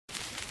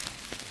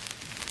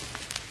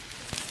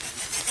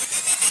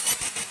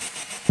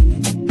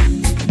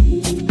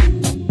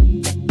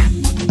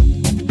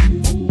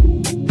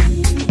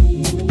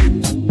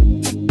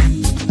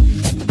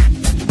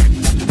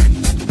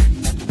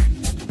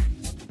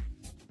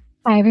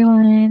Hi,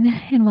 everyone,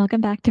 and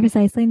welcome back to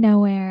Precisely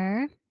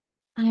Nowhere.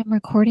 I'm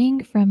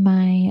recording from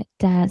my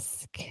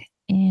desk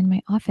in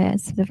my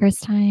office for the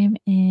first time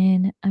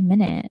in a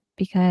minute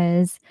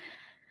because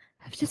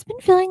I've just been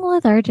feeling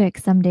lethargic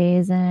some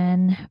days.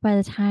 And by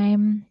the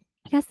time,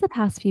 I guess the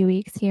past few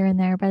weeks here and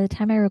there, by the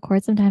time I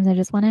record, sometimes I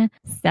just want to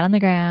sit on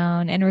the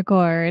ground and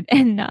record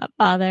and not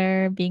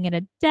bother being at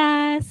a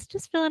desk,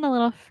 just feeling a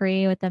little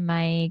free with the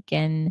mic.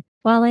 And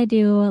while I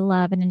do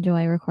love and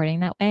enjoy recording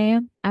that way,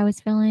 I was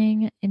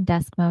feeling in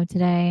desk mode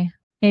today.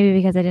 Maybe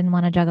because I didn't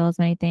want to juggle as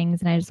many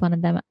things and I just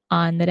wanted them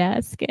on the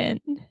desk. And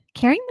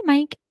carrying the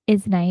mic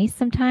is nice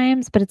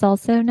sometimes, but it's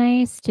also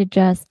nice to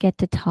just get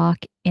to talk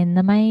in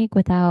the mic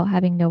without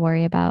having to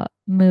worry about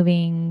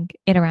moving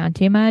it around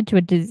too much,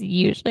 which is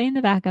usually in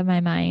the back of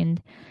my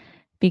mind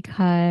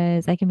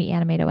because I can be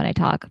animated when I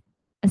talk,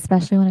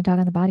 especially when I talk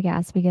on the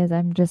podcast because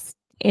I'm just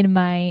in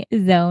my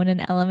zone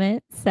and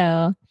element.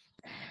 So,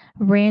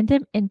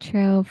 random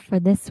intro for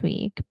this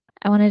week.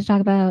 I wanted to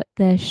talk about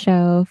the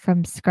show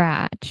from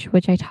scratch,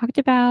 which I talked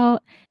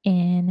about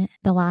in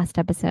the last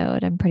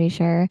episode, I'm pretty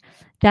sure.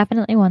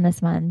 Definitely one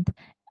this month.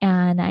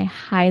 And I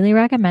highly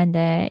recommend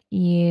it.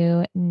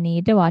 You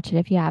need to watch it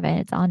if you haven't.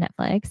 It's on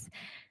Netflix.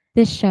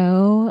 This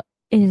show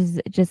is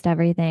just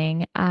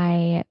everything.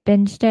 I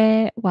binged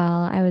it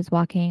while I was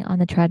walking on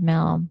the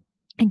treadmill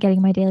and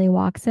getting my daily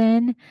walks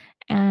in.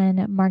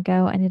 And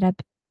Margot ended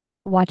up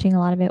watching a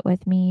lot of it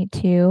with me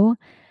too,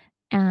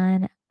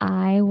 and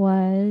I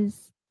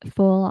was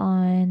full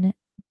on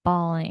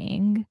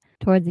bawling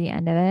towards the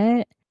end of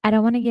it. I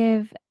don't want to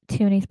give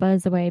too many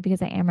spoilers away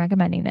because I am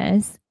recommending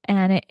this.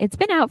 And it's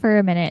been out for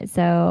a minute.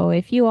 So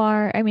if you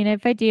are, I mean,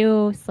 if I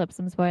do slip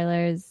some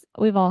spoilers,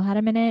 we've all had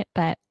a minute,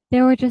 but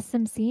there were just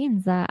some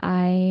scenes that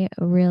I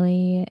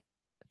really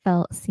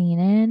felt seen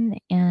in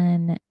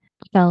and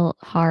felt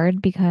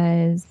hard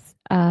because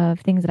of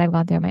things that I've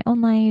gone through in my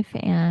own life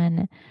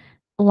and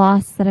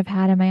loss that I've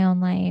had in my own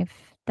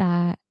life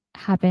that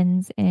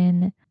happens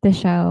in the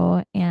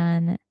show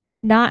and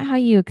not how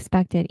you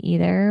expect it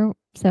either.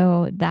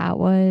 So that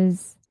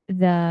was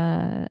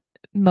the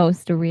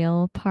most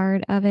real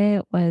part of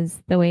it,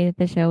 was the way that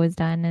the show was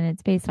done, and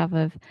it's based off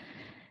of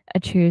a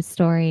true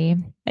story.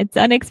 It's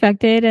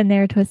unexpected and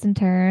there are twists and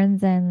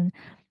turns and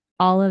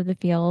all of the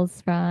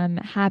feels from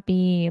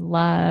happy,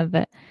 love,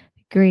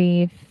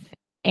 grief,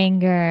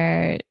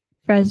 anger,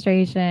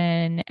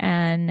 frustration,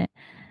 and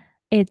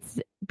it's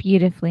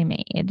beautifully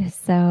made.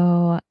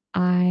 So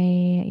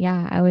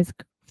I was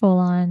full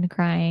on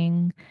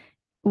crying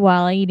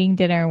while eating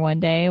dinner one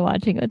day,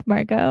 watching with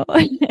Marco.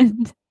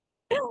 And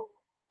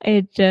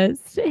it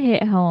just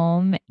hit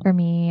home for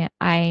me.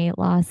 I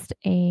lost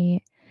an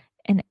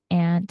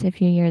aunt a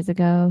few years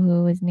ago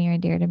who was near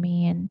and dear to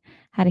me and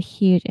had a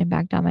huge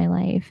impact on my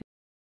life.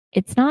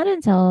 It's not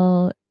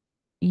until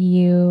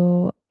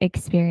you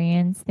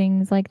experience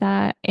things like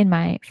that,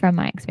 from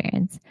my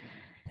experience,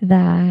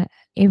 that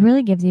it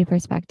really gives you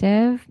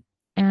perspective.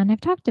 And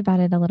I've talked about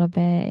it a little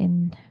bit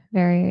in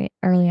very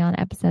early on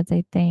episodes,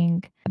 I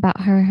think, about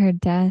her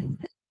death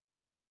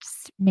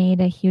just made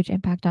a huge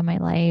impact on my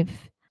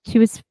life. She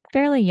was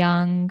fairly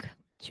young.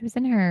 She was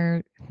in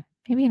her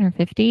maybe in her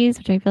 50s,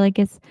 which I feel like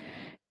is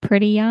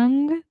pretty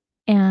young,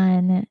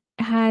 and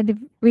had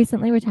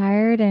recently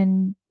retired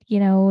and,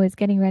 was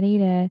getting ready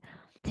to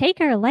take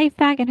her life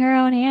back in her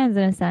own hands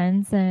in a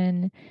sense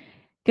and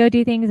go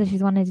do things that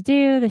she's wanted to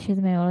do that she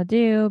hasn't been able to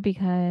do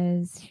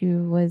because she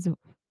was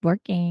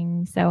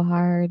working so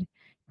hard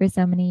for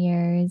so many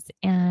years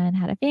and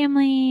had a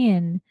family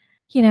and,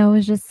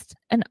 was just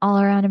an all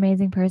around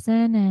amazing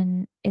person.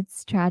 And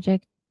it's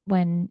tragic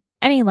when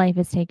any life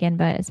is taken,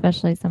 but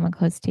especially someone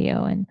close to you.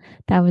 And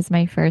that was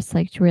my first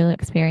like real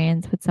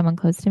experience with someone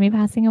close to me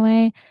passing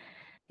away.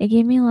 It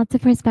gave me lots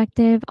of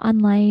perspective on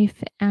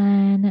life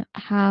and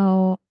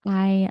how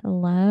I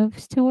love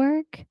to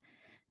work,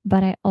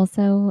 but I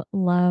also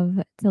love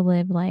to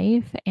live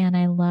life and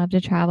I love to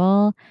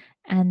travel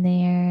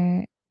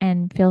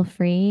and feel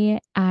free.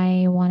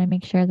 I want to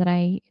make sure that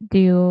I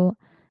do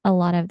a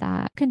lot of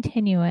that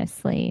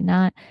continuously,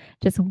 not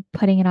just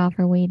putting it off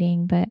or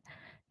waiting, but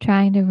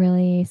trying to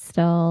really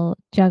still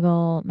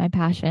juggle my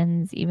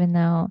passions, even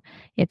though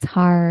it's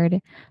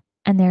hard.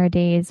 And there are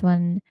days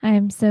when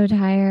I'm so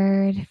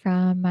tired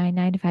from my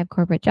 9 to 5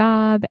 corporate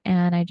job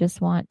and I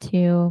just want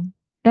to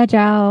veg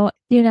out,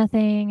 do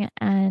nothing,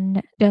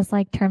 and just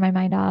like turn my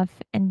mind off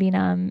and be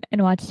numb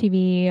and watch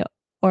TV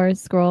or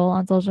scroll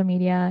on social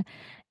media.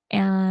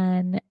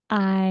 And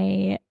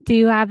I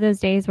do have those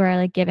days where I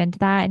like give into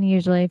that. And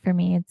usually for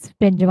me, it's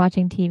binge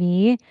watching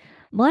TV,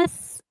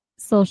 less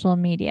social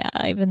media,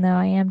 even though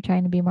I am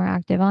trying to be more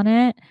active on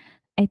it.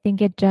 I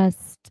think it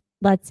just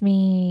lets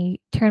me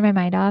turn my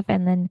mind off.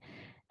 And then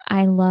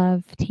I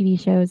love TV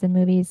shows and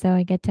movies. So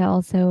I get to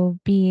also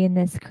be in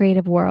this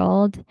creative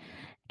world.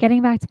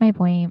 Getting back to my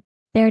point,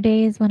 there are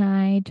days when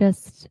I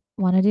just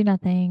want to do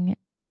nothing.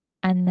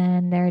 And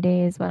then there are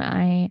days when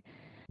I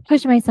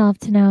push myself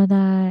to know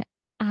that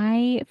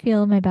I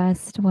feel my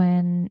best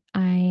when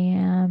I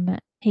am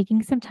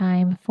taking some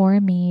time for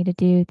me to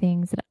do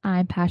things that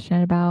I'm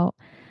passionate about.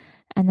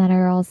 and that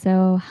are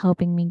also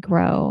helping me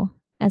grow.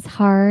 As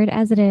hard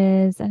as it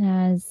is and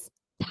as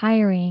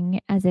tiring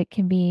as it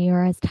can be,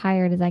 or as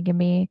tired as I can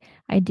be,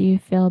 I do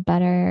feel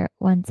better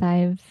once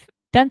I've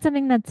done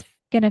something that's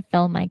going to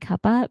fill my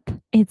cup up.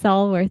 It's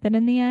all worth it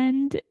in the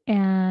end.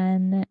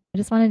 And I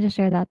just wanted to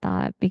share that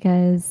thought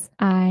because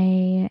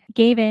I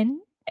gave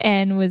in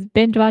and was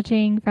binge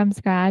watching from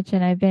scratch.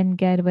 And I've been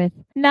good with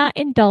not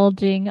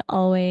indulging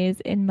always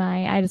in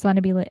my, I just want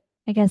to be,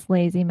 I guess,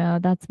 lazy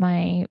mode. That's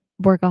my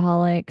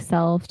workaholic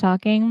self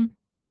talking.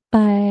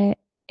 But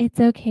it's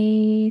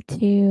okay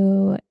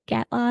to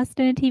get lost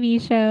in a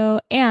TV show.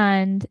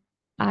 And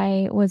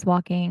I was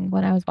walking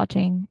when I was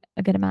watching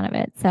a good amount of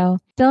it. So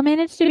still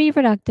managed to be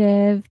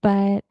productive,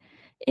 but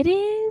it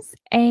is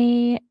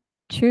a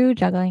true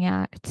juggling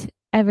act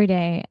every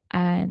day.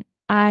 And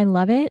I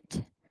love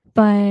it,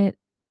 but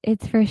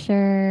it's for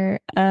sure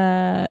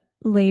a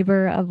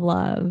labor of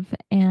love.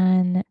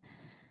 And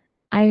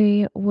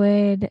I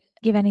would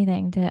give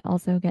anything to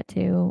also get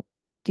to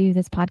do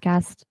this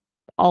podcast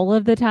all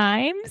of the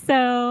time.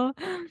 So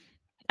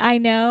I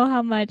know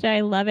how much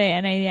I love it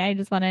and I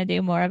just want to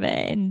do more of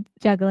it. And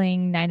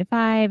juggling 9 to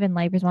 5 and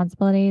life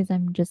responsibilities,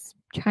 I'm just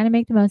trying to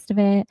make the most of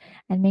it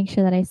and make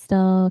sure that I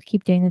still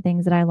keep doing the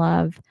things that I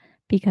love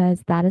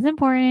because that is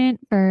important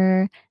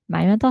for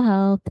my mental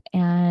health.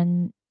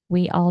 And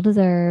we all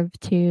deserve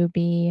to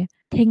be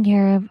taking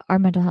care of our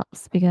mental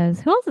health because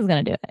who else is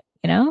going to do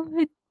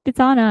it? It's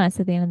on us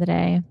at the end of the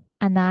day.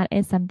 And that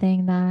is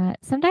something that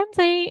sometimes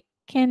I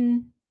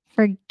can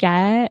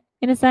forget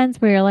in a sense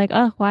where you're like,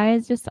 oh, why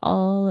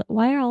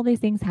are all these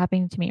things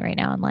happening to me right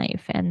now in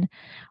life? And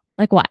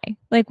like, why?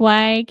 Like,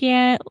 why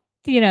can't,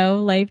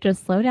 life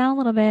just slow down a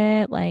little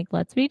bit? Like,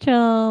 let's be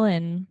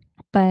chill.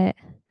 But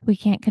we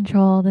can't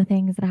control the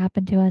things that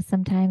happen to us.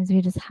 Sometimes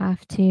we just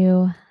have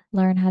to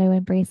learn how to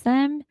embrace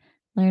them,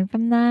 learn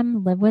from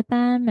them, live with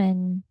them,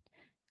 and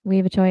we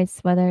have a choice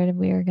whether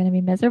we are going to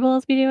be miserable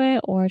as we do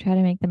it or try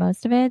to make the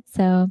most of it.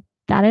 So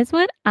that is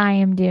what I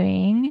am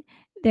doing.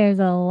 There's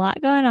a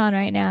lot going on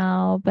right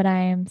now, but I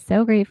am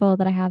so grateful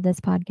that I have this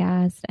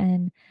podcast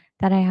and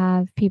that I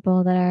have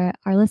people that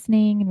are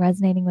listening and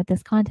resonating with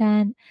this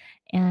content.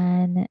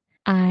 And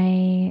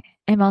I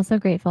am also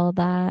grateful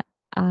that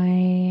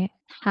I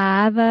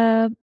have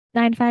a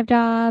 9 to 5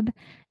 job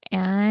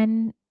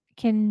and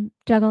can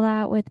juggle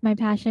that with my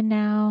passion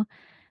now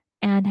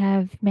and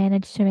have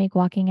managed to make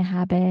walking a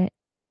habit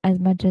as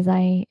much as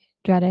I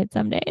dread it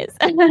some days.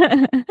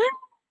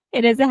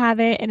 It is a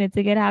habit and it's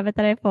a good habit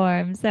that I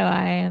formed, so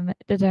I am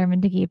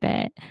determined to keep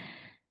it.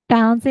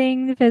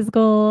 Balancing the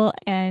physical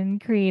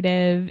and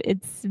creative,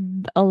 it's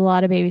a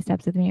lot of baby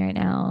steps with me right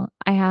now.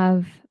 I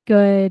have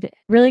good,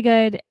 really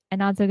good, and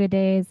not so good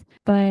days,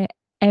 but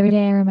every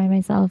day I remind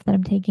myself that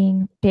I'm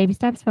taking baby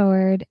steps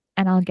forward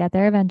and I'll get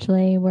there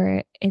eventually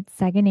where it's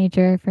second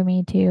nature for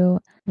me to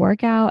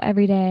work out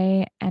every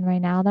day. And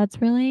right now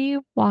that's really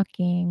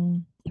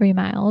walking 3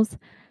 miles,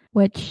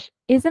 which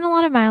isn't a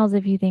lot of miles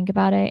if you think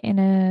about it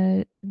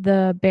in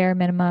the bare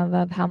minimum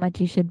of how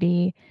much you should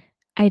be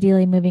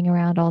ideally moving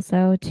around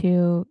also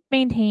to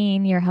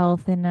maintain your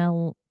health in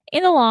the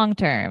long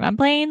term. I'm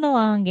playing the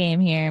long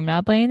game here. I'm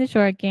not playing the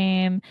short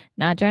game,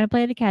 not trying to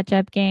play the catch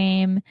up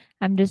game.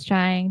 I'm just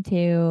trying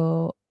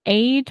to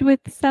age with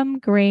some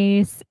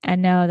grace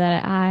and know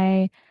that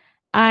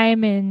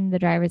I'm in the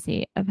driver's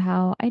seat of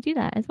how I do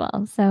that as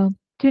well. So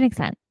to an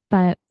extent,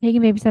 but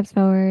taking baby steps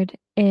forward,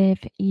 if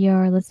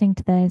you're listening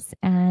to this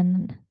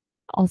and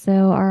also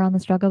are on the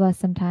struggle bus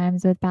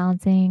sometimes with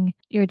balancing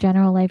your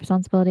general life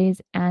responsibilities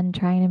and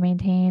trying to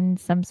maintain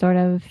some sort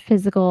of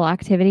physical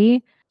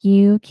activity,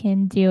 you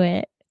can do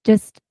it.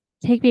 Just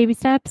take baby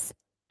steps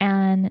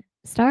and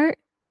start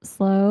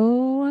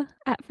slow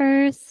at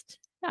first.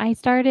 I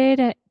started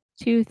at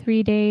 2,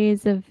 3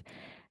 days of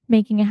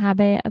making a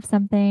habit of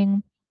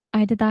something.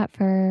 I did that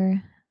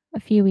for a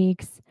few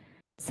weeks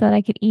so that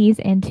I could ease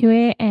into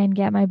it and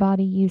get my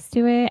body used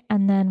to it.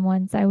 And then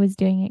once I was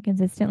doing it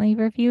consistently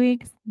for a few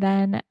weeks,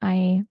 then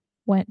I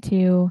went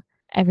to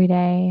every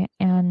day.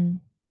 And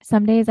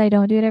some days I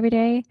don't do it every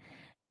day.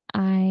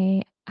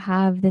 I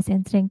have this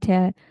instinct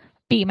to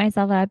beat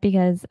myself up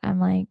because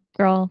I'm like,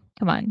 girl,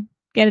 come on,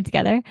 get it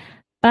together.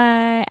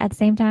 But at the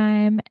same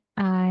time,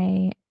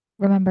 I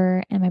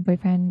remember, and my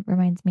boyfriend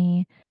reminds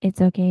me,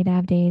 it's okay to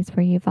have days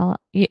where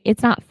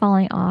it's not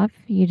falling off.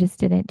 You just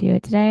didn't do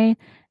it today.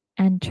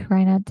 And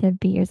try not to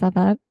beat yourself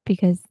up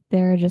because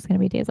there are just going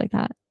to be days like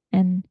that.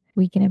 And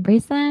we can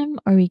embrace them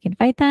or we can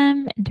fight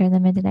them and turn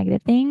them into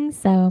negative things.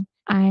 So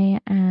I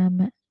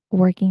am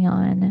working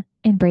on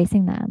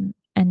embracing them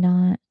and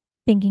not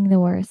thinking the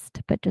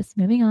worst, but just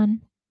moving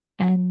on.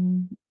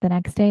 And the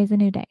next day is a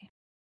new day.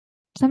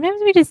 Sometimes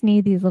we just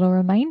need these little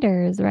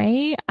reminders,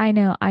 right? I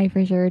know I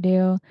for sure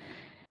do.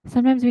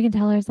 Sometimes we can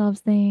tell ourselves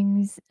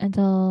things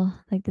until,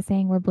 like the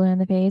saying, we're blue in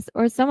the face,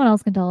 or someone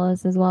else can tell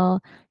us as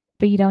well,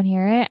 but you don't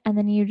hear it. And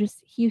then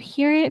you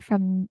hear it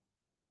from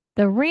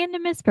the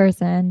randomest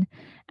person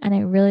and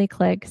it really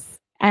clicks.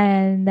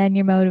 And then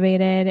you're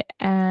motivated.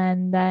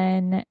 And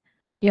then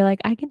you're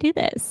like, I can do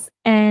this.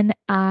 And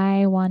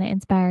I want to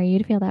inspire you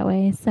to feel that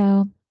way.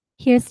 So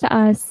here's to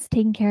us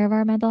taking care of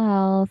our mental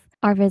health,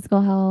 our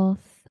physical health,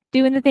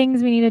 doing the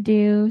things we need to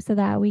do so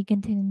that we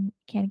can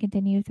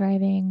continue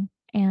thriving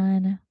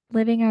and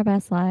living our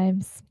best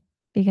lives,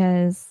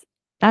 because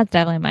that's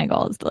definitely my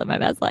goal, is to live my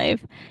best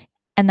life.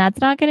 And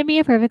that's not going to be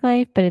a perfect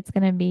life, but it's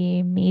going to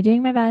be me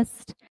doing my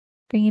best,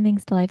 bringing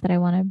things to life that I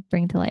want to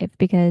bring to life,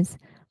 because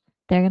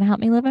they're going to help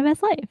me live my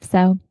best life.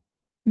 So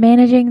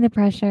managing the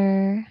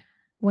pressure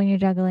when you're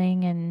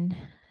juggling and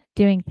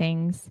doing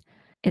things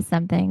is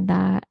something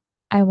that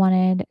I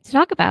wanted to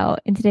talk about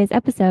in today's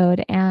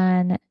episode.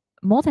 And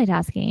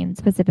multitasking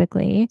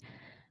specifically,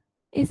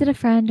 is it a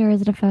friend or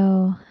is it a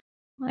foe?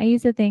 I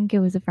used to think it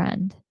was a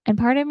friend, and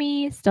part of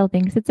me still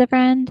thinks it's a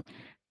friend,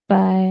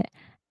 but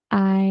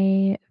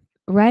I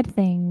read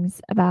things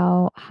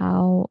about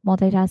how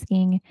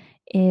multitasking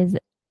is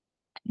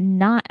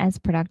not as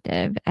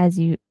productive as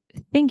you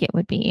think it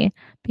would be,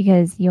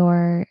 because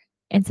you're,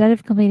 instead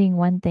of completing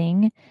one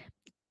thing,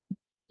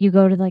 you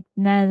go to like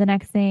the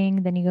next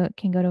thing, then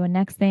can go to a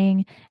next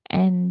thing.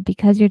 And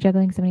because you're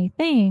juggling so many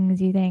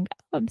things, you think,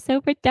 oh, I'm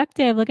so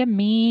productive. Look at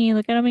me.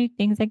 Look at how many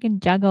things I can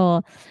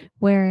juggle.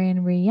 Where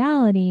in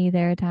reality,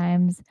 there are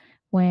times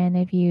when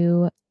if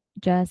you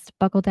just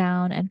buckle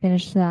down and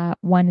finish that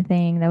one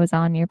thing that was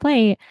on your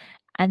plate,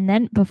 and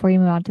then before you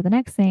move on to the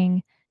next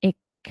thing, it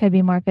could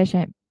be more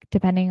efficient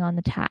depending on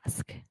the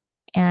task.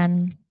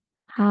 And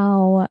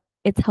how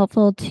it's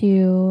helpful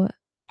to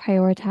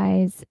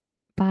prioritize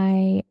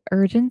by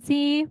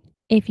urgency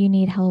if you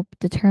need help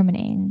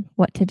determining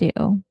what to do.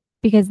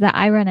 Because that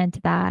I run into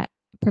that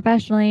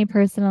professionally,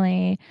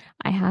 personally.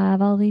 I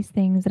have all these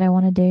things that I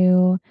want to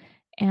do,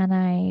 and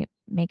I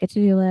make a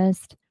to-do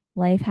list.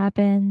 Life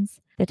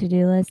happens. The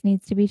to-do list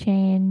needs to be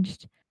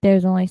changed.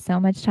 There's only so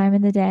much time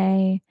in the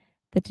day.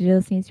 The to-do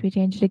list needs to be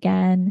changed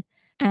again.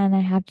 And I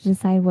have to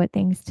decide what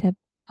things to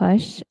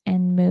push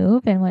and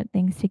move and what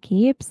things to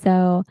keep.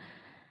 So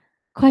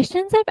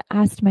questions I've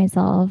asked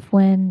myself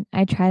when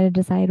I try to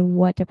decide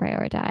what to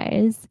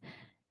prioritize,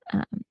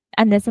 um,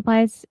 and this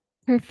applies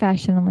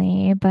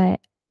professionally, but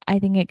I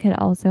think it could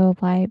also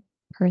apply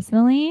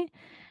personally.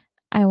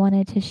 I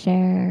wanted to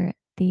share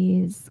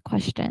these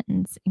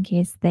questions in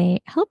case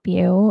they help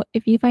you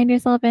if you find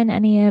yourself in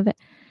any of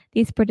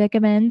these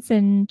predicaments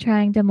and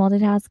trying to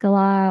multitask a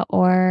lot,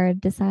 or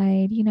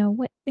decide,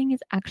 what thing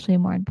is actually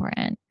more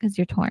important, because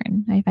you're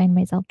torn. I find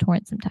myself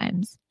torn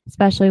sometimes,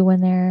 especially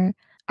when there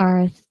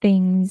are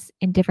things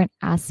in different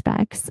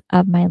aspects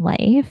of my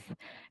life.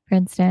 For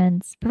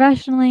instance,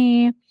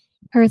 professionally,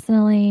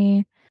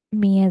 personally,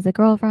 me as a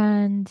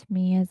girlfriend,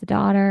 me as a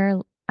daughter.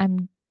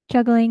 I'm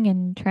juggling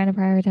and trying to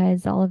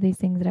prioritize all of these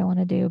things that I want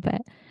to do,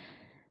 but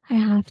I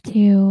have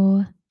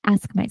to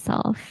ask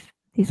myself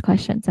these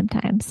questions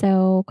sometimes.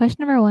 So,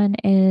 question number one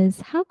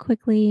is, how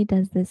quickly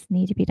does this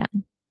need to be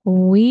done?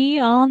 We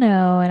all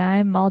know, and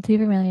I'm all too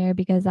familiar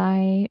because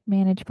I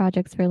manage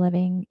projects for a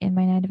living in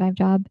my 9 to 5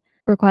 job.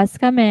 Requests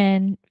come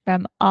in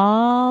from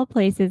all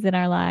places in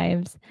our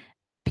lives.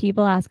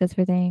 People ask us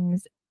for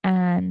things,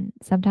 and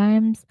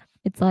sometimes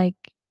it's like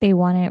they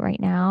want it right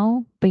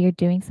now, but you're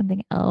doing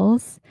something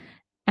else.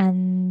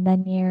 And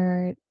then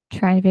you're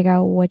trying to figure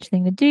out which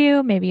thing to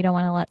do. Maybe you don't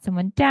want to let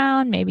someone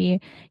down.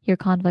 Maybe you're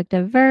conflict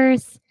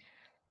averse.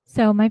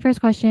 So, my first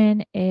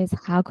question is,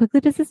 how quickly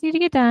does this need to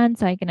get done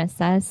so I can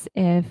assess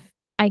if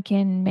I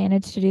can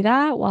manage to do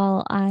that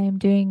while I'm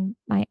doing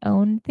my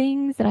own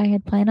things that I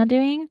had planned on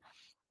doing,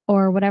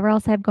 or whatever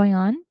else I have going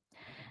on?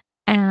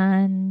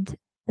 And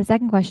the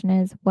second question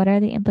is, what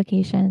are the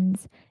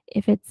implications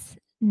if it's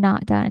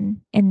not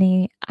done in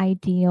the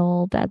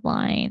ideal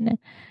deadline,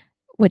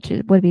 which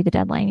would be the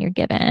deadline you're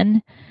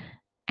given?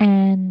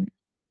 And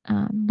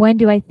when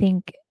do I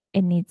think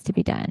it needs to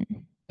be done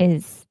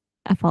is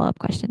a follow up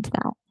question to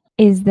that.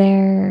 Is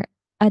there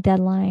a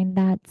deadline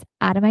that's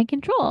out of my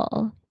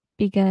control?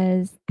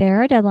 Because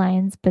there are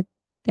deadlines, but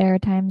there are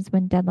times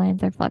when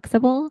deadlines are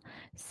flexible.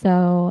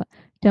 So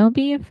don't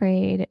be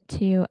afraid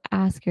to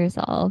ask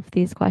yourself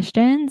these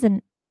questions,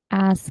 and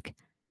ask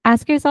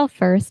ask yourself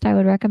first, I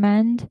would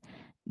recommend,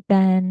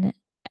 then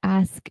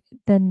ask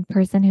the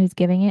person who's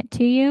giving it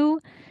to you,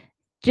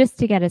 just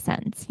to get a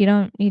sense. You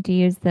don't need to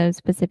use those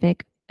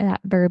specific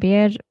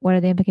verbiage. What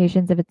are the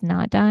implications if it's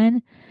not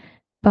done?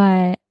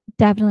 But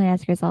definitely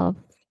ask yourself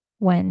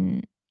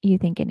when you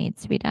think it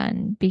needs to be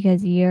done,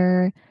 because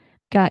your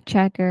gut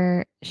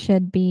checker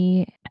should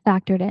be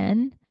factored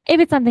in. If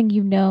it's something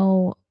you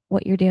know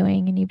what you're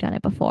doing and you've done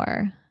it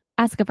before,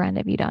 ask a friend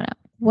if you don't know.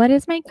 What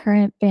is my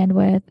current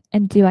bandwidth,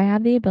 and do I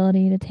have the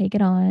ability to take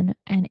it on,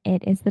 and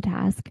it is the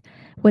task,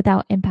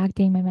 without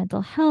impacting my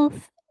mental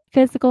health,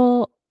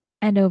 physical,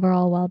 and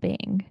overall well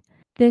being?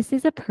 This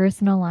is a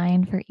personal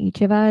line for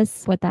each of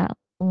us, what that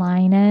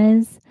line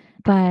is,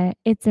 but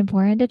it's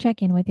important to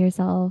check in with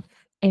yourself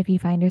if you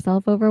find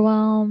yourself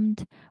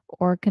overwhelmed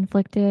or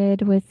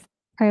conflicted with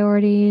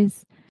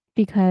priorities,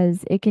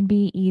 because it can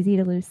be easy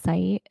to lose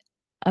sight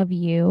of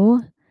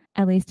you,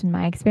 at least in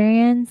my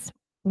experience.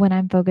 When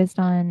I'm focused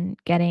on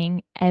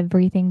getting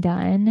everything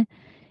done,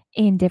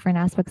 in different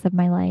aspects of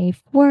my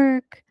life,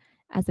 work,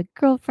 as a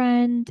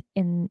girlfriend,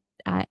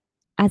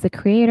 as a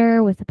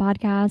creator with the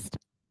podcast.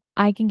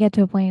 I can get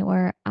to a point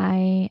where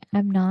I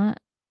am not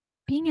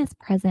being as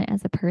present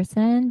as a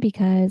person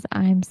because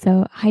I'm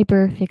so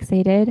hyper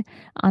fixated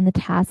on the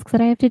tasks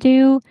that I have to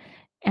do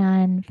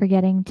and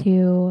forgetting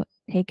to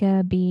take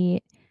a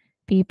beat,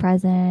 be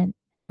present,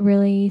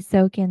 really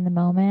soak in the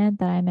moment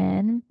that I'm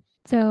in.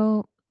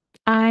 So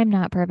I'm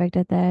not perfect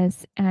at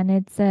this, and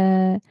it's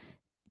a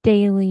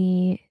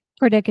daily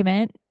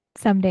predicament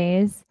some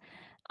days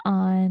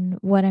on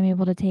what I'm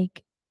able to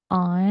take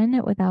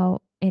on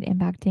without it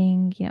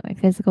impacting, my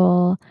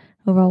physical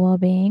overall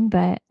well-being.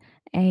 But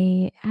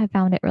I have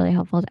found it really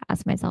helpful to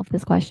ask myself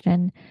this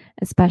question,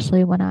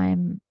 especially when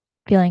I'm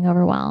feeling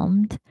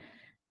overwhelmed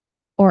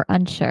or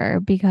unsure,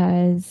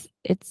 because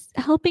it's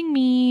helping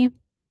me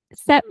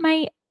set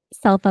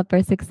myself up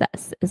for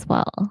success as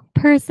well.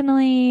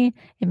 Personally,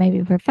 it might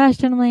be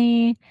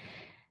professionally,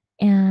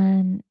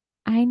 and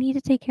I need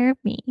to take care of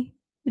me.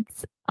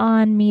 It's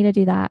on me to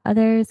do that.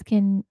 Others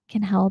can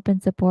help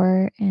and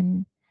support,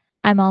 and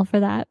I'm all for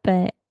that,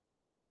 but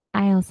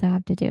I also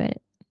have to do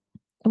it.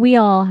 We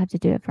all have to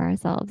do it for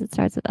ourselves. It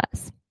starts with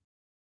us.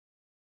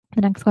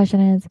 The next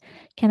question is,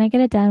 can I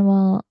get it done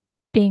while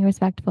being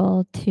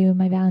respectful to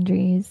my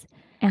boundaries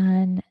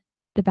and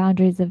the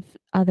boundaries of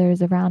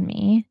others around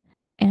me?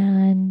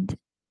 And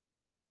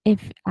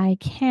if I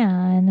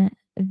can,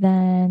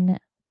 then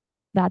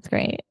that's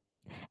great.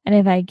 And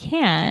if I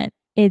can't,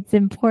 it's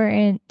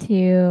important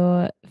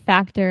to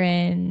factor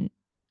in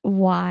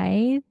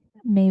why.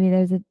 Maybe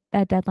there's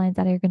that deadline's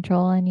out of your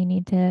control and you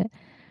need to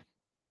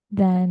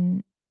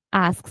then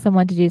ask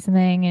someone to do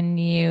something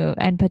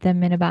and put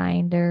them in a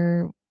bind,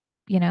 or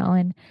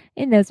and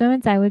in those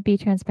moments I would be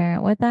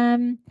transparent with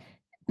them.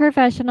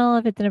 Professional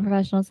if it's in a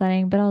professional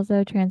setting, but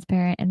also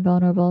transparent and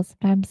vulnerable.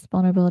 Sometimes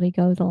vulnerability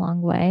goes a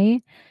long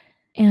way.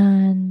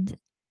 And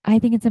I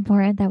think it's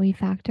important that we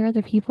factor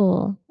other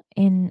people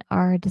in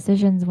our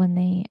decisions when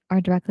they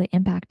are directly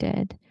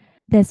impacted.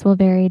 This will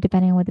vary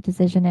depending on what the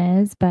decision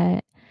is,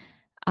 but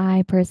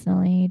I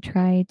personally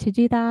try to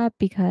do that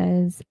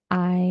because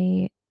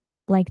I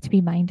like to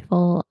be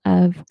mindful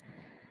of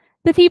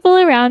the people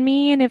around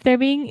me, and if they're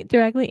being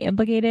directly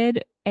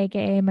implicated,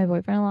 aka my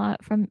boyfriend, a lot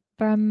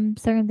from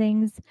certain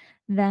things,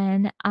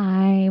 then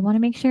I want to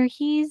make sure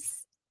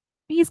he's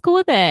cool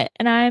with it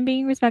and I'm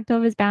being respectful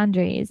of his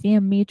boundaries.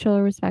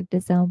 Mutual respect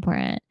is so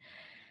important.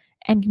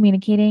 And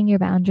communicating your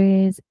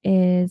boundaries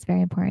is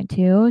very important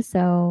too.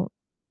 So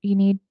you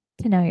need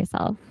to know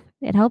yourself.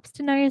 It helps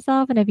to know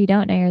yourself. And if you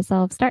don't know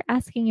yourself, start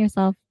asking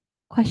yourself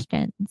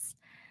questions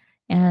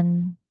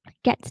and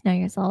get to know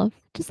yourself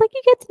just like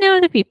you get to know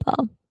other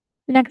people.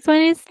 The next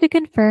one is to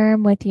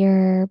confirm with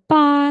your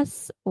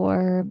boss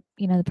or,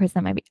 the person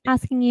that might be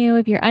asking you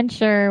if you're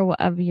unsure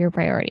of your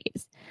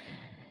priorities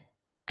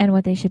and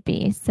what they should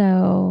be.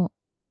 So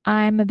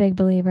I'm a big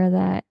believer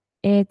that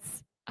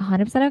it's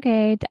 100%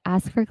 okay to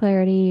ask for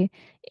clarity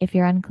if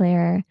you're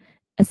unclear,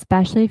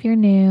 especially if you're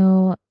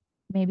new.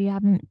 Maybe you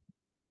haven't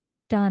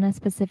done a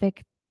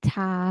specific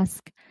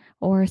task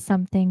or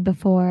something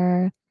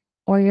before,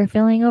 or you're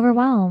feeling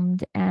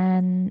overwhelmed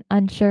and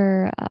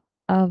unsure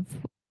of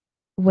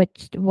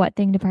what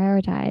thing to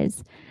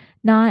prioritize.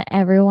 Not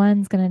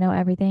everyone's going to know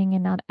everything,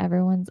 and not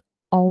everyone's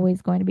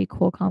always going to be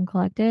cool, calm,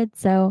 collected.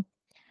 So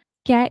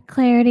get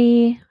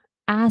clarity,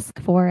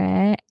 ask for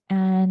it,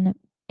 and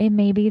it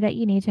may be that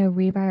you need to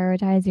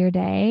reprioritize your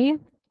day.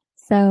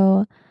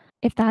 So,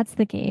 if that's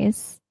the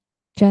case,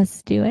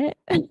 just do it.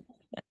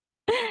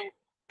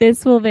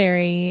 This will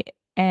vary,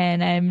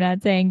 and I'm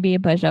not saying be a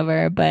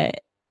pushover,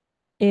 but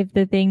if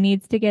the thing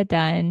needs to get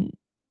done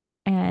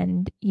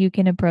and you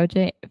can approach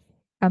it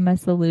from a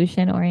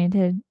solution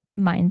oriented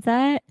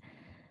mindset,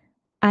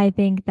 I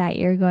think that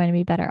you're going to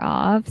be better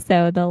off.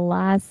 So, the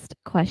last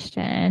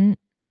question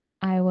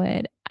I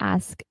would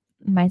ask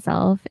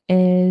myself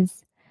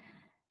is,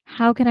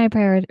 how can I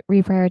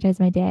reprioritize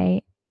my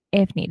day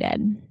if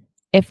needed,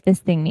 if this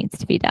thing needs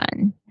to be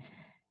done?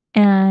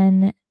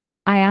 And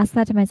I ask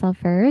that to myself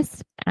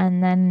first.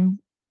 And then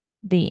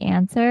the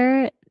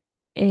answer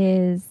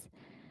is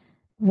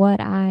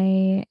what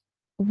I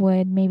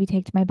would maybe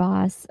take to my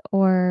boss,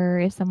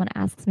 or if someone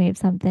asks me of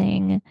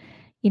something,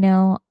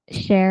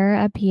 share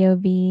a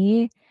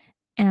POV.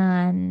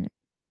 And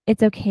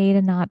it's okay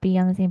to not be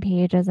on the same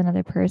page as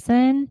another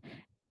person,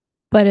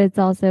 but it's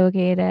also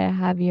okay to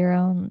have your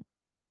own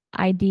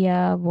idea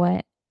of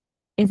what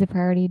is a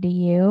priority to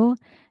you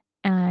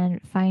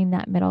and find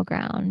that middle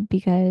ground.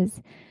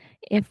 Because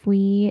if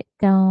we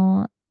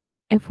don't,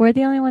 if we're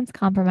the only ones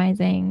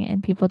compromising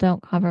and people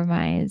don't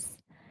compromise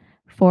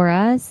for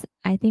us,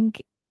 I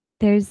think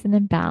there's an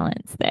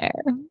imbalance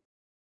there.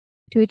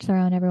 To each their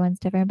own, everyone's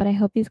different, but I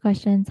hope these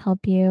questions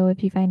help you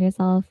if you find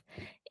yourself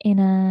in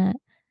a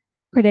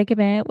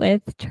predicament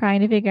with trying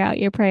to figure out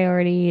your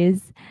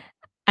priorities.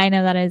 I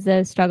know that is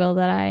a struggle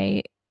that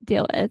I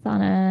deal with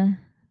on a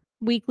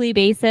weekly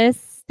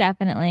basis,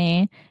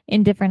 definitely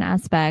in different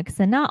aspects,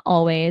 and not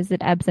always.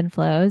 It ebbs and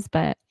flows,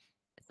 but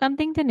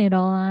something to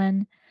noodle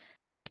on.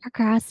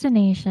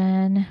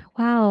 Procrastination.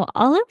 Wow,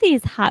 all of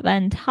these hot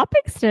button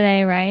topics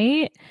today,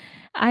 right?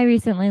 I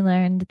recently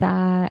learned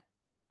that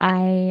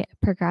I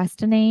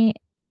procrastinate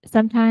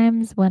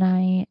sometimes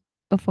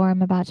before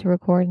I'm about to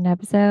record an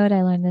episode.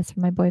 I learned this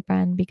from my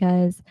boyfriend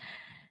because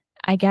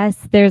I guess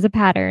there's a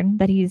pattern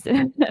that he's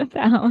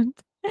found.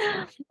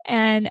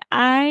 And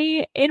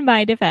in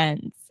my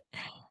defense,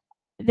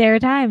 there are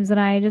times when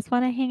I just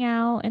wanna hang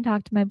out and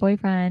talk to my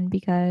boyfriend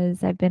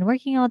because I've been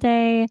working all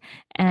day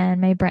and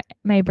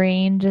my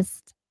brain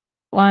just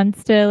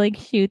wants to, like,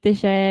 shoot the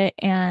shit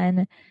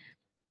and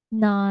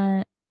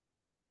not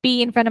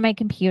be in front of my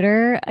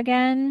computer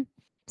again.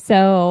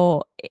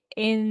 So,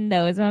 in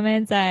those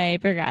moments, I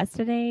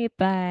procrastinate,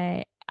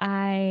 but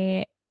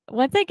I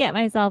once I get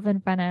myself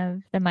in front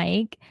of the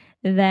mic,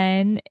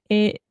 then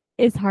it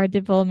is hard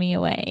to pull me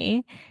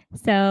away.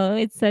 So,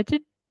 it's such a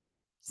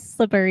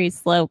slippery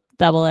slope,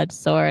 double-edged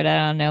sword.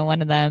 I don't know,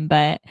 one of them,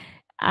 but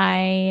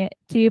I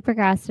do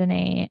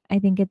procrastinate. I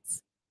think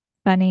it's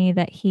funny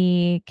that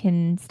he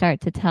can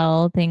start to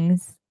tell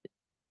things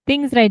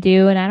that I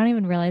do, and I don't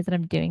even realize that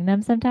I'm doing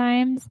them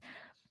sometimes,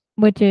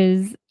 which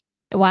is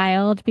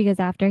wild because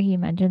after he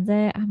mentions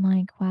it, I'm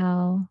like,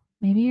 wow,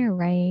 maybe you're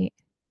right.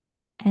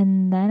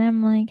 And then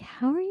I'm like,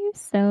 how are you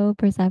so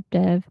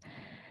perceptive?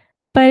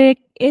 But it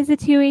is a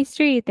two-way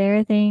street. There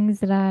are things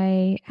that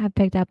I have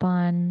picked up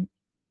on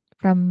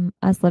from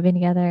us living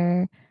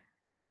together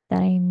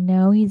that I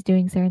know he's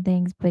doing certain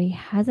things, but he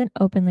hasn't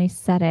openly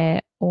said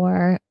it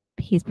or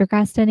he's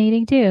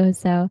procrastinating too.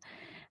 So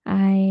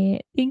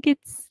I think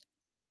it's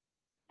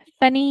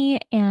funny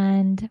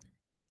and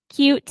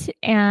cute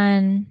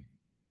and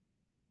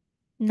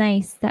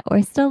nice that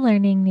we're still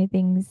learning new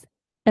things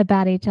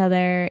about each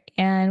other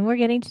and we're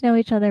getting to know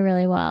each other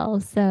really well.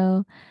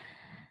 So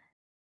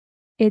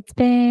it's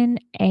been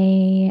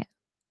a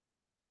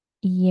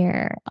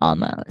year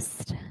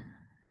almost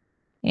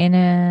in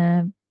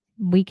a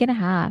week and a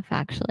half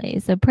actually.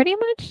 So pretty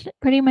much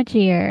a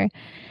year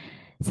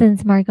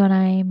since Marco and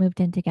I moved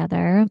in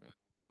together.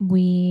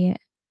 We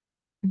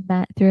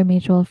met through a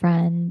mutual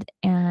friend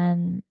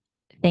and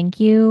thank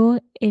you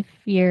if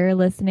you're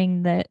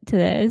listening to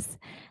this.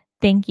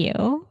 Thank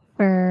you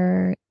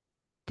for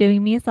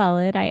doing me a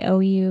solid. I owe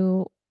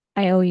you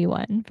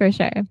one for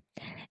sure.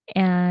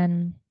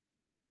 And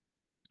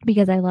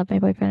because I love my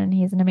boyfriend and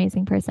he's an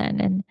amazing person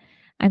and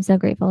I'm so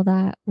grateful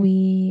that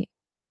we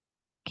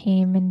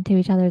came into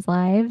each other's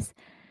lives.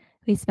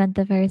 We spent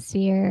the first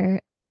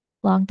year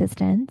long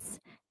distance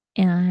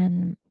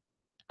and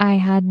I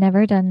had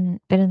never been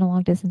in a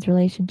long distance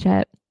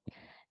relationship.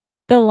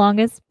 The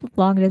longest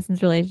long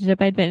distance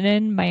relationship I'd been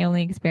in, my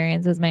only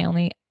experience was my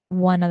only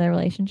one other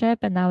relationship,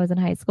 and that was in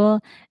high school.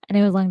 And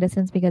it was long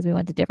distance because we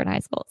went to different high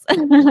schools.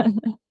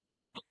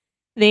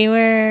 They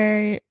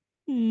were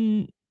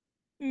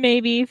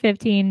maybe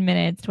 15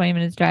 minutes, 20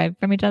 minutes drive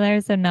from each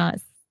other, so not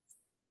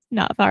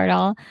far at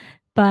all.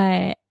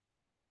 But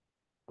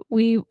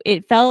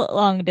it felt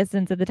long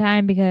distance at the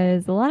time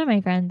because a lot of my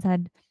friends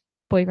had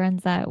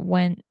boyfriends that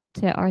went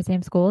to our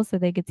same school, so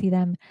they could see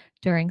them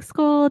during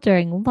school,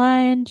 during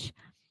lunch,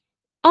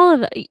 all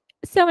of the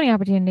so many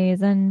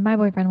opportunities. And my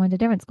boyfriend went to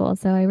different schools,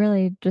 so I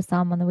really just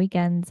saw him on the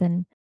weekends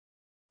and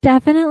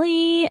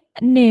definitely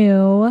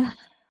new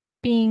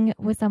being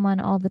with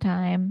someone all the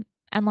time.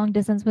 And long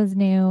distance was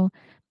new,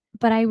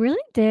 but I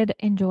really did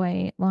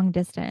enjoy long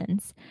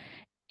distance.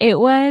 It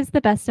was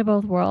the best of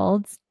both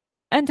worlds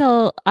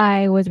until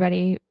I was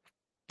ready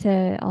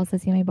to also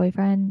see my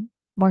boyfriend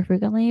more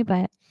frequently.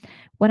 But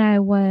when I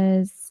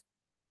was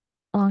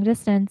long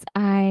distance,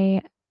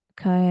 I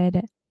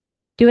could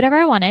do whatever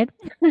I wanted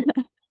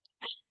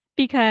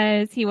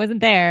because he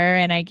wasn't there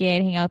and I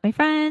could hang out with my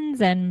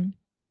friends and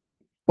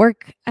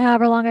work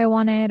however long I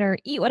wanted or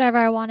eat whatever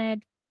I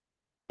wanted,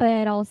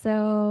 but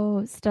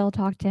also still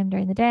talk to him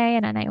during the day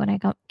and at night when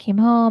came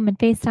home and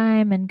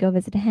FaceTime and go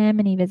visit him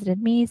and he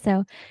visited me.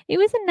 So it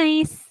was a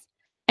nice,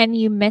 and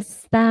you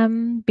miss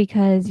them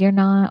because you're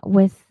not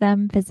with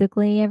them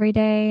physically every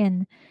day.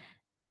 And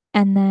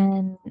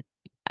then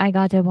I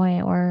got to a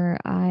point where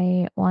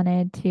I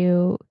wanted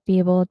to be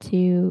able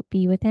to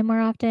be with him more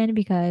often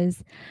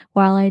because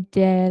while I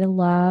did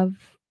love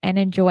and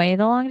enjoy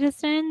the long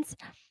distance,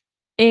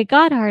 it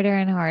got harder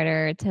and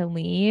harder to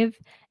leave.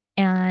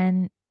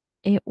 And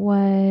it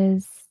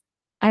was,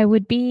 I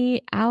would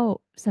be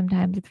out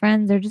sometimes with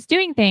friends or just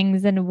doing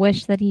things and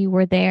wish that he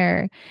were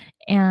there.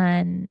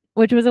 And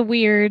which was a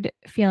weird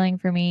feeling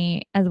for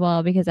me as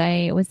well because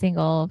I was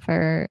single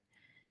for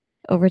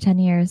over 10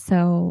 years.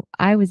 So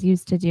I was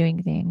used to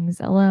doing things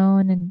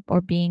alone and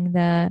or being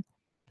the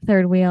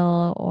third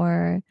wheel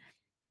or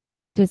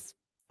just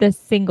the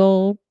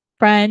single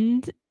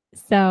friend.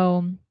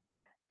 So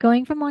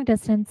going from long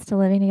distance to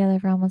living together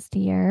for almost a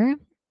year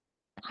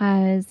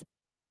has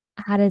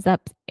had its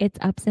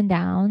ups and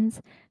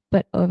downs,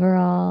 but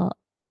overall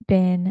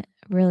been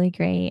really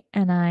great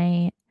and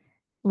I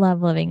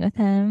love living with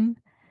him.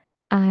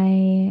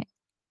 I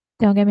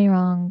don't get me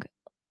wrong,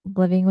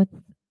 living with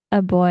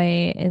a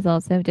boy is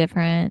also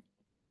different.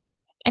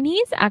 And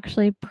he's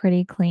actually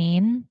pretty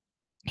clean.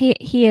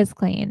 He is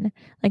clean.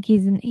 Like,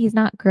 he's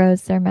not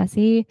gross or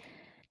messy,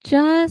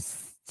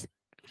 just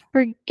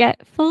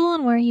forgetful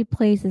on where he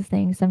places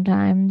things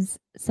sometimes.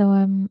 So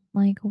I'm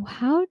like,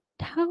 how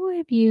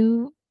have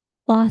you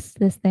lost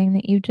this thing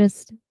that you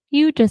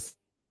just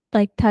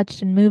like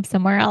touched and moved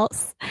somewhere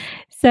else?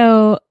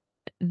 So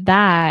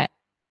that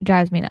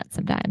drives me nuts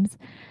sometimes.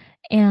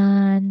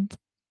 And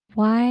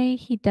why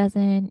he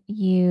doesn't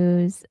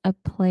use a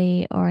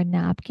plate or a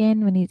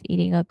napkin when he's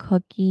eating a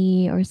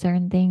cookie or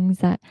certain things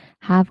that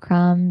have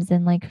crumbs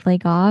and like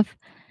flake off,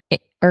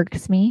 it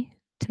irks me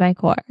to my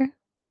core.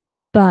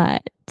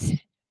 But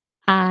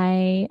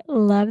I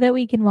love that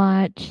we can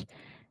watch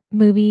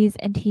movies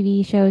and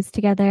TV shows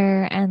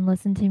together and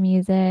listen to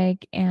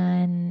music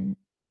and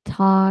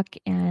talk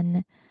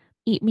and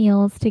eat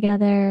meals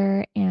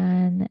together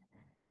and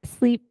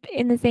sleep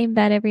in the same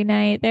bed every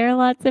night. There are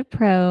lots of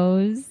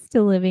pros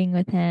to living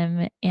with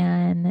him,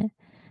 and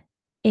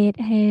it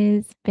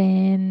has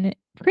been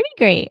pretty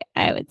great,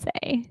 I would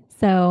say.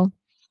 So,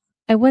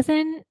 I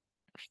wasn't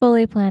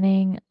fully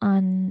planning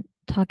on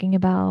talking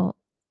about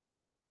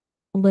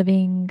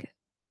living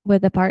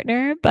with a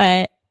partner,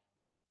 but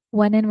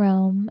when in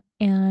Rome,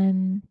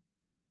 and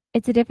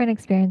it's a different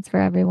experience for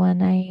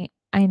everyone.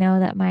 I know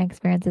that my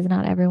experience is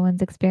not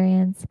everyone's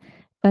experience,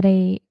 but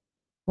I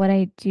what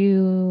I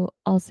do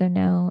also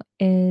know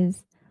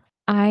is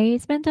I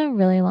spent a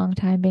really long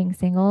time being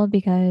single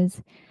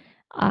because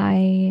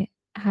I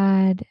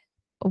had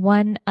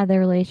one other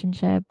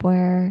relationship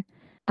where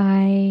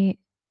I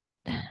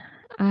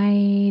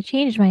I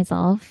changed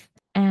myself,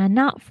 and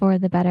not for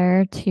the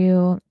better,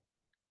 to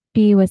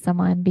be with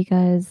someone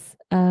because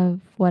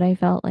of what I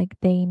felt like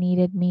they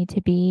needed me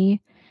to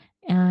be.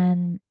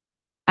 And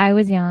I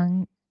was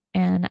young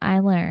and I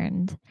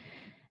learned.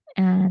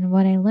 And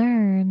what I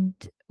learned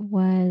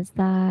was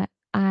that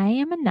I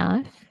am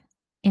enough.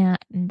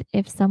 And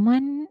if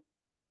someone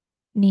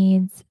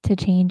needs to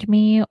change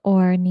me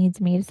or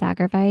needs me to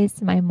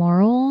sacrifice my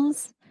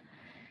morals,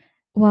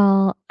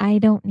 well, I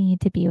don't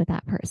need to be with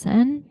that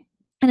person.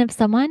 And if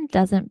someone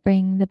doesn't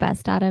bring the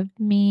best out of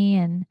me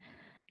and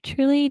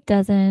truly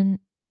doesn't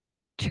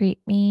treat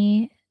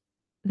me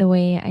the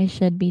way I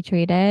should be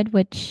treated,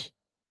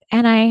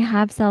 and I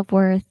have self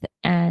worth,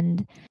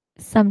 and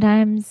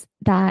sometimes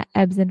that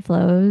ebbs and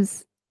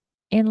flows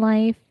in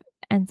life.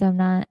 And so I'm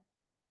not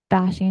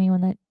bashing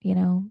anyone that,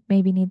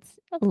 maybe needs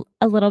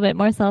a little bit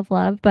more self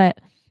love, but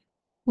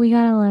we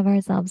gotta love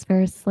ourselves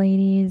first,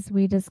 ladies.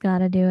 We just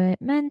gotta do it.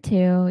 Men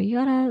too. You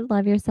gotta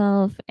love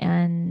yourself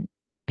and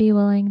be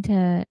willing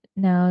to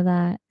know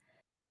that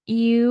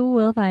you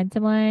will find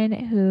someone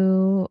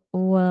who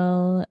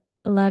will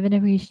love and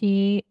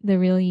appreciate the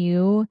real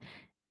you,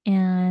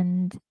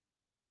 and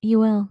you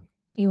will.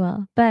 You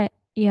will. But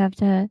you have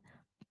to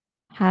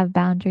have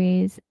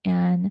boundaries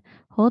and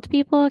hold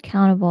people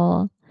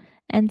accountable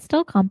and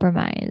still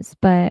compromise,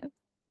 but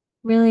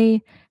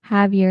really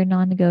have your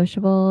non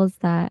negotiables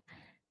that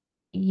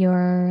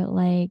you're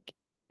like,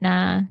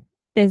 nah,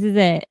 this is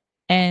it.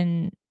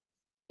 And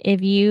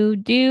if you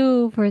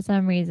do, for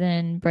some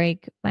reason,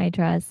 break my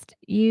trust,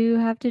 you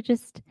have to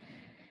just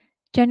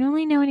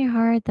genuinely know in your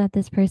heart that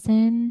this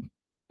person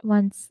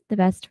wants the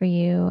best for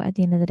you at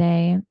the end of the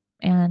day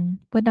and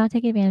would not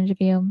take advantage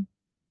of you.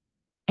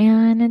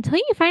 And until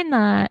you find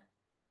that,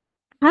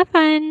 have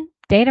fun,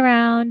 date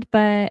around,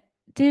 but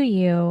do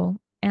you,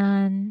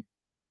 and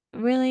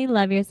really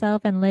love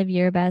yourself and live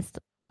your best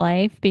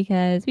life,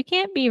 because we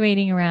can't be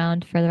waiting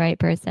around for the right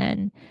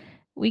person.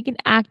 We can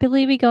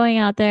actively be going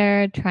out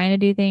there trying to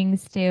do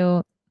things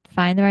to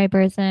find the right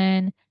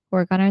person,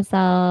 work on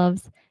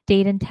ourselves,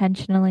 date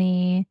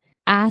intentionally,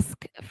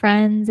 ask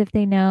friends if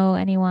they know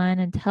anyone,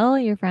 and tell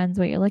your friends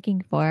what you're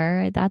looking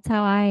for. That's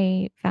how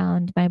I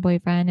found my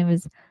boyfriend. It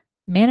was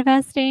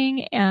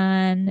manifesting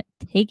and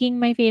taking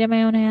my fate in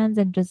my own hands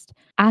and just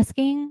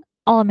asking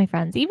all of my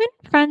friends, even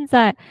friends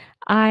that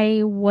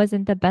I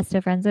wasn't the best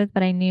of friends with,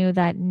 but I knew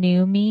that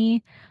knew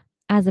me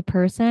as a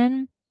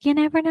person. You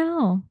never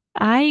know.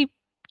 I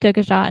took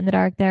a shot in the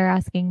dark there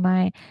asking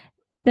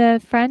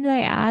the friend that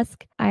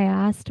I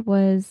asked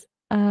was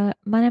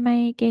one of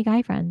my gay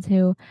guy friends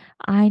who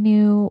I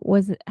knew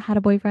had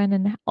a boyfriend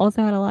and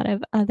also had a lot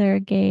of other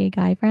gay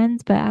guy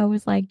friends, but I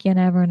was like, you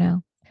never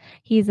know.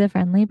 He's a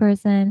friendly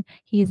person,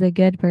 he's a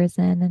good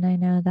person, and I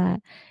know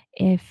that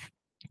if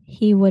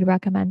he would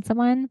recommend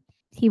someone,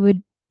 he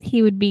would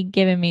he would be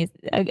giving me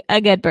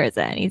a good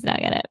person. He's not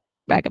gonna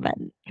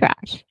recommend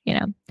trash, you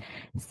know.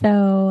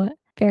 So,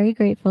 very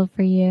grateful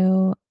for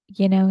you.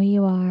 You know who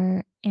you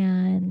are,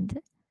 and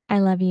I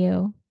love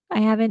you. I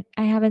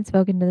haven't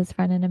spoken to this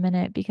friend in a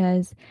minute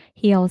because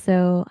he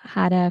also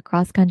had a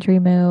cross country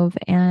move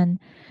and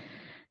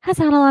has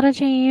had a lot of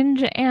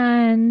change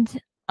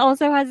and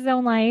also has his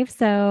own life.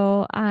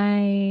 So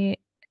I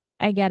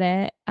get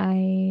it.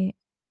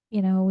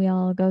 We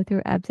all go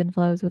through ebbs and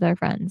flows with our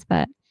friends,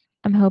 but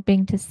I'm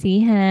hoping to see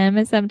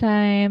him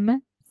sometime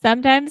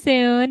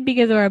soon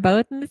because we're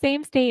both in the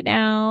same state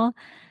now.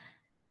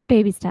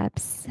 Baby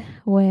steps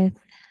with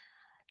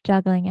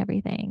juggling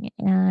everything.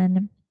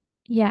 And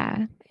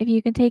Yeah, if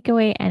you can take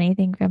away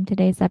anything from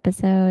today's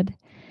episode,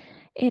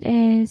 it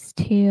is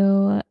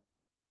to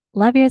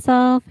love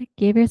yourself,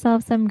 give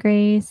yourself some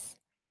grace,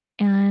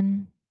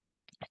 and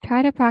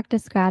try to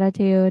practice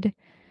gratitude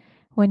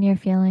when you're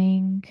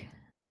feeling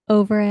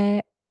over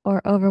it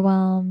or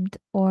overwhelmed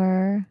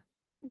or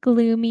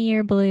gloomy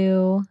or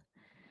blue.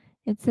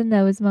 It's in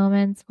those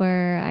moments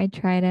where I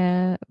try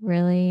to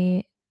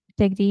really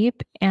dig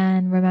deep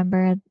and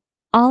remember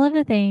all of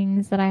the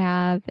things that I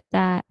have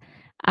that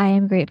I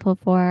am grateful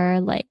for,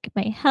 like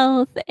my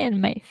health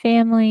and my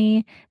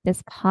family,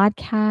 this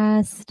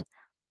podcast,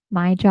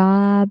 my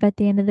job at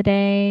the end of the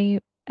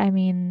day. I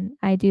mean,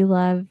 I do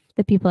love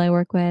the people I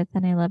work with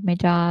and I love my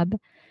job.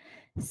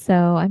 So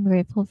I'm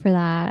grateful for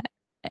that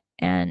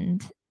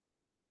and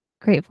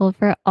grateful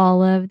for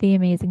all of the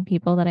amazing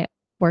people that I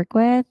work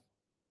with.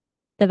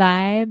 The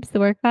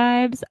work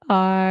vibes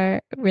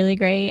are really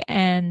great,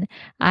 and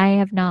I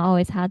have not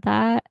always had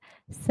that.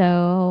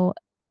 So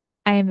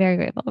I am very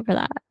grateful for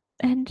that.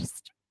 And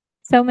just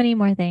so many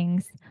more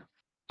things.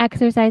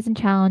 Exercise and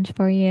challenge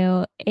for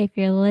you. If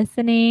you're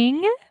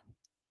listening,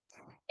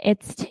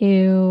 it's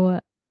to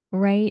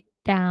write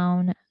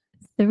down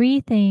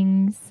 3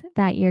 things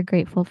that you're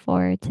grateful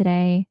for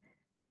today.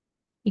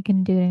 You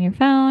can do it in your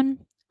phone,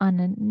 on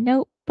a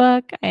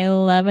notebook. I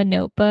love a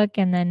notebook,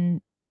 and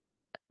then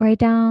write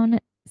down,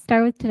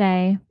 start with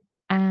today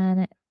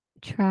and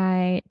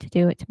try to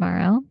do it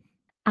tomorrow.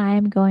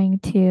 I'm going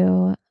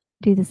to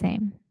do the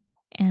same,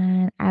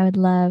 and I would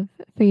love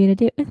for you to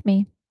do it with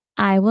me.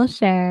 I will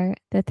share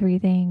the 3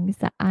 things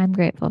that I'm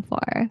grateful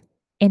for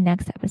in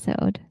next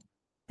episode.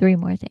 3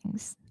 more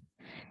things.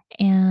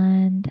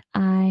 And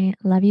I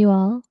love you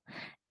all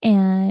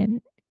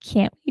and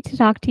can't wait to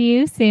talk to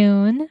you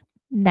soon.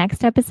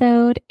 Next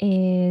episode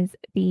is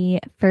the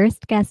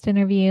first guest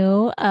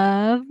interview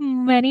of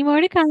many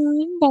more to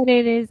come, but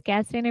it is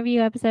guest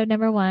interview episode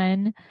number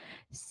 1.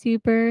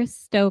 Super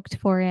stoked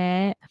for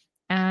it.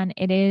 And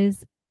it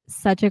is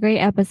such a great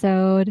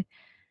episode.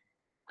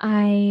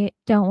 I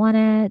don't want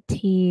to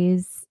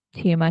tease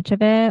too much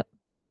of it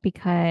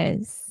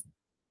because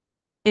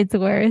it's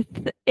worth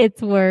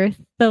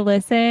the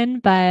listen,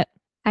 but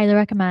highly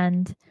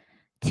recommend.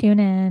 Tune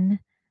in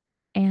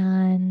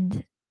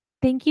and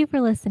thank you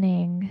for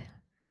listening.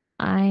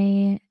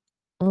 I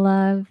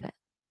love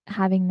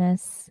having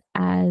this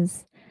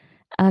as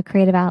a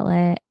creative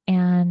outlet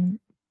and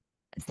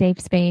safe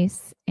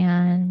space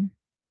and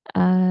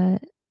a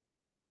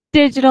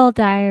digital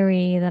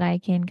diary that I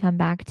can come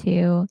back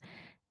to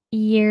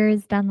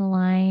years down the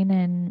line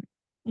and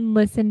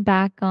listen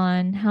back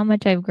on how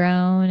much I've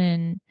grown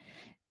and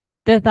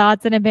the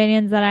thoughts and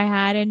opinions that I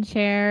had and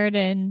shared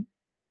and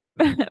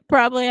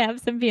probably have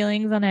some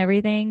feelings on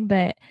everything,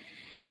 but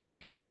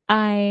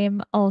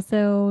I'm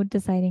also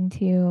deciding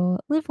to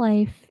live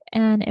life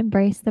and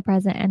embrace the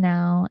present and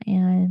now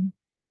and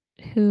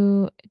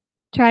who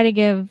try to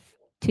give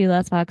 2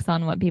 less fucks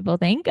on what people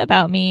think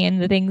about me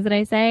and the things that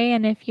I say.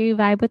 And if you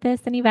vibe with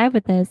this, then you vibe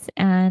with this.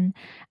 And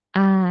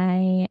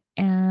I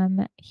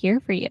am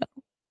here for you.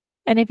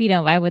 And if you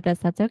don't vibe with this,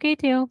 that's okay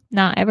too.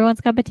 Not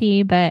everyone's cup of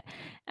tea, but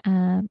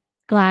um,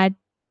 glad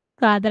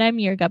glad that I'm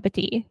your cup of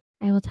tea.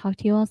 I will talk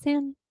to you all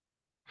soon.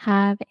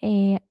 Have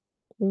a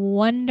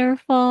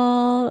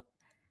wonderful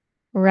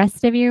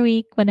rest of your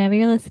week whenever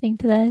you're listening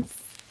to this.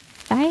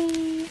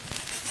 Bye.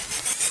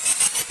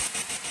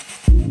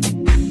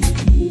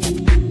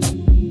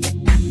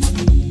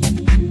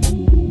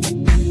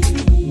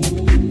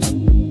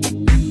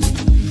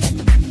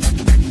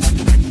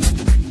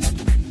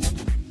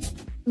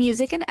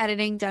 Music and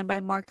editing done by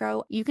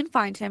Marco. You can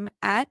find him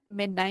at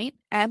midnight,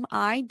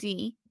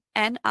 MIDNITE_mind80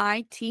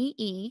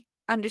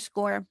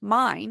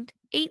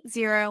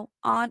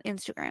 on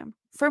Instagram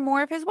for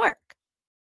more of his work.